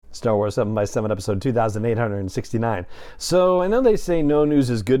Star Wars 7 by 7 episode 2869. So I know they say no news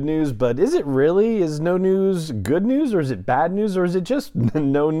is good news, but is it really? Is no news good news, or is it bad news, or is it just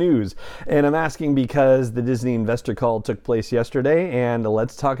no news? And I'm asking because the Disney investor call took place yesterday, and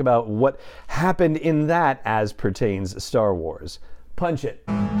let's talk about what happened in that as pertains Star Wars. Punch it.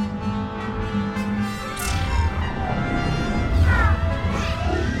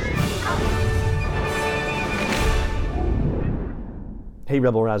 Hey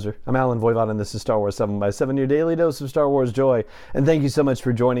Rebel Rouser, I'm Alan Voivod and this is Star Wars 7 by 7, your daily dose of Star Wars joy, and thank you so much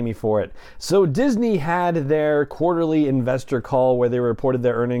for joining me for it. So Disney had their quarterly investor call where they reported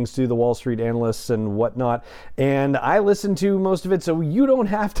their earnings to the Wall Street analysts and whatnot, and I listened to most of it so you don't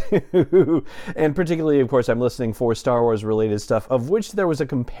have to. And particularly, of course, I'm listening for Star Wars related stuff, of which there was a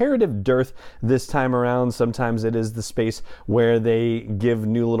comparative dearth this time around. Sometimes it is the space where they give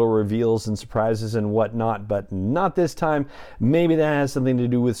new little reveals and surprises and whatnot, but not this time. Maybe that has something to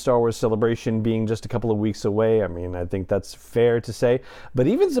do with Star Wars Celebration being just a couple of weeks away. I mean, I think that's fair to say. But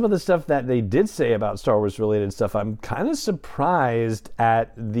even some of the stuff that they did say about Star Wars related stuff, I'm kind of surprised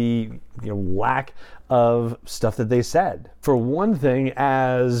at the lack of stuff that they said. For one thing,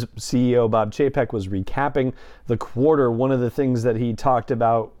 as CEO Bob Chapek was recapping the quarter, one of the things that he talked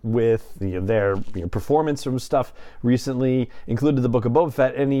about with their performance from stuff recently included the Book of Boba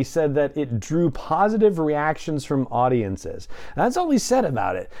Fett, and he said that it drew positive reactions from audiences. That's all he said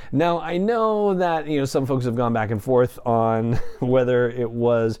about it. Now, I know that some folks have gone back and forth on whether it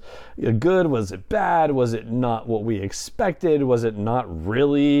was good, was it bad, was it not what we expected, was it not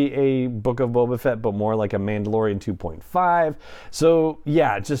really a Book of Boba Fett, but more like a Mandalorian 2.5. So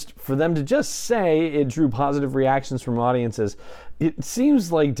yeah, just for them to just say it drew positive reactions from audiences, it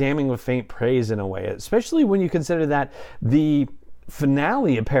seems like damning with faint praise in a way, especially when you consider that the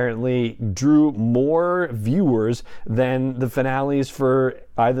finale apparently drew more viewers than the finales for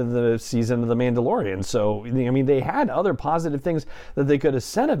either the season of The Mandalorian. So, I mean, they had other positive things that they could have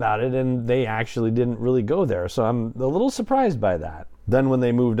said about it, and they actually didn't really go there. So I'm a little surprised by that. Then when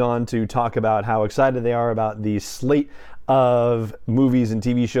they moved on to talk about how excited they are about the slate of movies and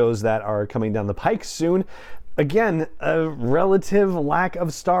TV shows that are coming down the pike soon, again, a relative lack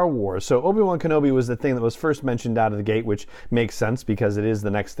of Star Wars. So Obi-Wan Kenobi was the thing that was first mentioned out of the gate, which makes sense because it is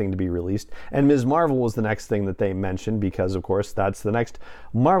the next thing to be released. And Ms. Marvel was the next thing that they mentioned because, of course, that's the next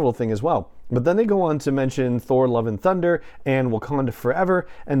Marvel thing as well. But then they go on to mention Thor: Love and Thunder and Wakanda Forever,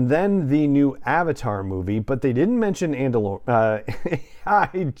 and then the new Avatar movie, but they didn't mention Andor.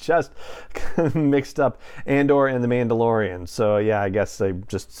 I just mixed up Andor and The Mandalorian. So yeah, I guess they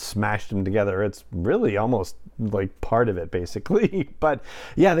just smashed them together. It's really almost like part of it, basically. But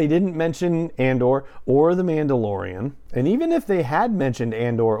yeah, they didn't mention Andor or The Mandalorian. And even if they had mentioned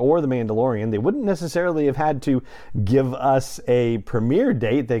Andor or The Mandalorian, they wouldn't necessarily have had to give us a premiere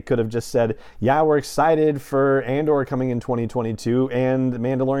date. They could have just said, yeah, we're excited for Andor coming in 2022 and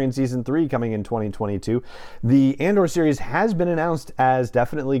Mandalorian Season 3 coming in 2022. The Andor series has been announced as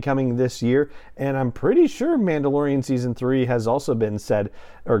definitely coming this year, and I'm pretty sure Mandalorian Season 3 has also been said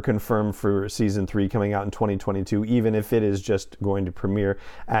or confirmed for Season 3 coming out in 2022, even if it is just going to premiere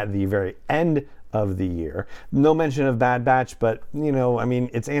at the very end of the year. No mention of Bad Batch, but I mean,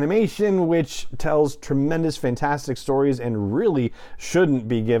 it's animation, which tells tremendous, fantastic stories and really shouldn't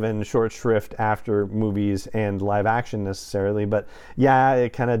be given short shrift after movies and live action necessarily. But yeah,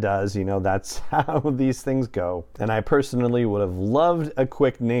 it kind of does. That's how these things go. And I personally would have loved a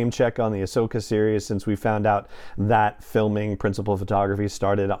quick name check on the Ahsoka series, since we found out that filming principal photography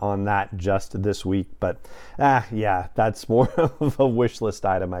started on that just this week. But yeah, that's more of a wish list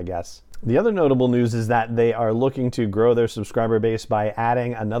item, I guess. The other notable news is that they are looking to grow their subscriber base by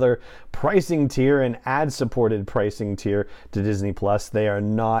adding another pricing tier, an ad-supported pricing tier to Disney Plus. They are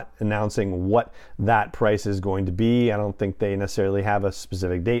not announcing what that price is going to be. I don't think they necessarily have a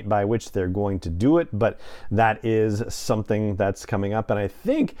specific date by which they're going to do it, but that is something that's coming up. And I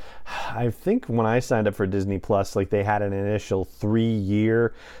think when I signed up for Disney Plus, like, they had an initial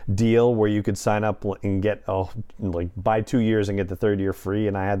 3-year deal where you could sign up and get buy 2 years and get the third year free,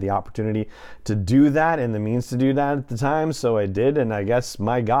 and I had the opportunity to do that and the means to do that at the time, so I did. And I guess,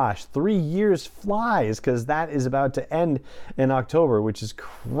 my gosh, 3 years flies, because that is about to end in October, which is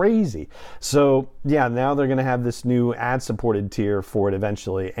crazy. So yeah, now they're going to have this new ad-supported tier for it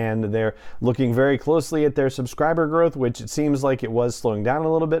eventually, and they're looking very closely at their subscriber growth, which it seems like it was slowing down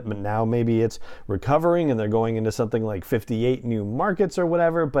a little bit, but now maybe it's recovering and they're going into something like 58 new markets or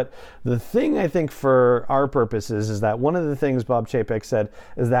whatever. But the thing I think for our purposes is that one of the things Bob Chapek said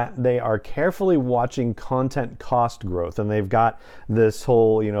is that they are carefully watching content cost growth, and they've got this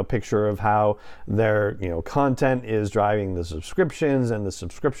whole, picture of how their, content is driving the subscriptions, and the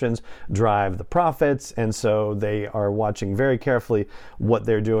subscriptions drive the profits. And so they are watching very carefully what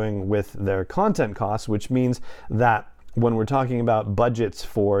they're doing with their content costs, which means that when we're talking about budgets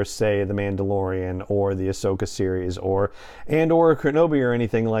for, say, The Mandalorian or the Ahsoka series or Kenobi or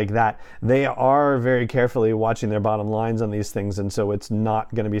anything like that, they are very carefully watching their bottom lines on these things. And so it's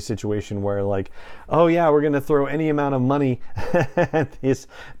not going to be a situation where like, oh yeah, we're going to throw any amount of money at this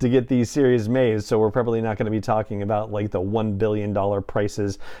to get these series made. So we're probably not going to be talking about like the $1 billion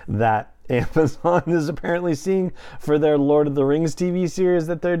prices that Amazon is apparently seeing for their Lord of the Rings TV series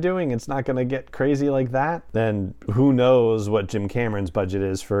that they're doing. It's not going to get crazy like that. Then who knows what Jim Cameron's budget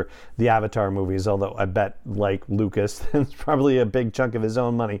is for the Avatar movies, although I bet, like Lucas, it's probably a big chunk of his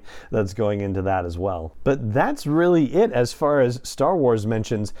own money that's going into that as well. But that's really it as far as Star Wars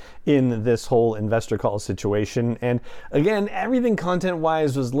mentions in this whole investor call situation. And again, everything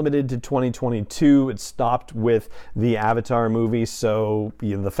content-wise was limited to 2022. It stopped with the Avatar movie, so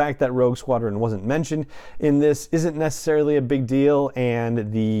the fact that Rogue Squadron wasn't mentioned in this isn't necessarily a big deal,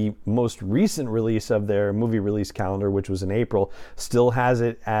 and the most recent release of their movie release calendar, which was in April, still has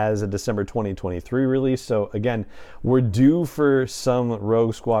it as a December 2023 release. So again, we're due for some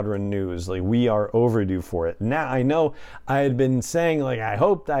Rogue Squadron news. Like, we are overdue for it. Now, I know I had been saying like I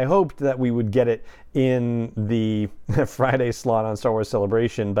hoped that we would get it in the Friday slot on Star Wars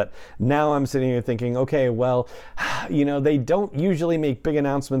Celebration, but now I'm sitting here thinking, okay, well, they don't usually make big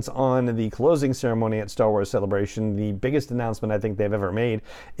announcements on the closing ceremony at Star Wars Celebration. The biggest announcement I think they've ever made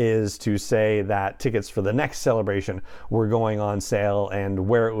is to say that tickets for the next celebration were going on sale and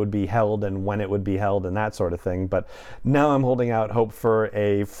where it would be held and when it would be held and that sort of thing. But now I'm holding out hope for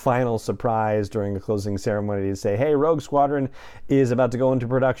a final surprise during the closing ceremony to say, hey, Rogue Squadron is about to go into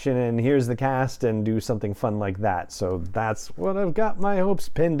production and here's the cast, and do something fun like that. So that's what I've got my hopes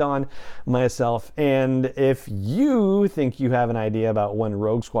pinned on myself. And if you think you have an idea about when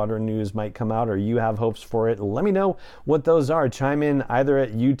Rogue Squadron news might come out, or you have hopes for it, let me know what those are. Chime in either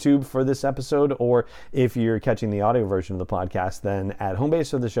at YouTube for this episode, or if you're catching the audio version of the podcast, then at home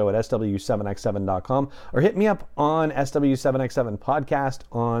base of the show at sw7x7.com, or hit me up on SW7x7 podcast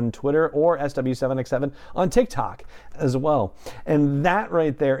on Twitter, or SW7x7 on TikTok as well. And that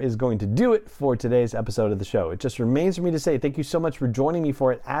right there is going to do it for today's episode of the show. It just remains for me to say thank you so much for joining me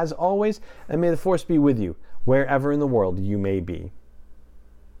for it, as always, and may the Force be with you wherever in the world you may be.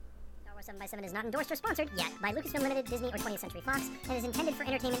 Star Wars 7x7 is not endorsed or sponsored yet by Lucasfilm Limited, Disney, or 20th Century Fox, and is intended for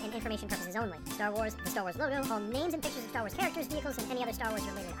entertainment and information purposes only. Star Wars, the Star Wars logo, all names and pictures of Star Wars characters, vehicles, and any other Star Wars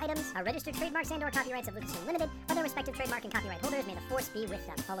related items are registered trademarks and/or copyrights of Lucasfilm Limited, or their respective trademark and copyright holders. May the Force be with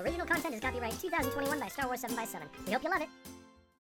them. All original content is copyright 2021 by Star Wars 7x7. We hope you love it.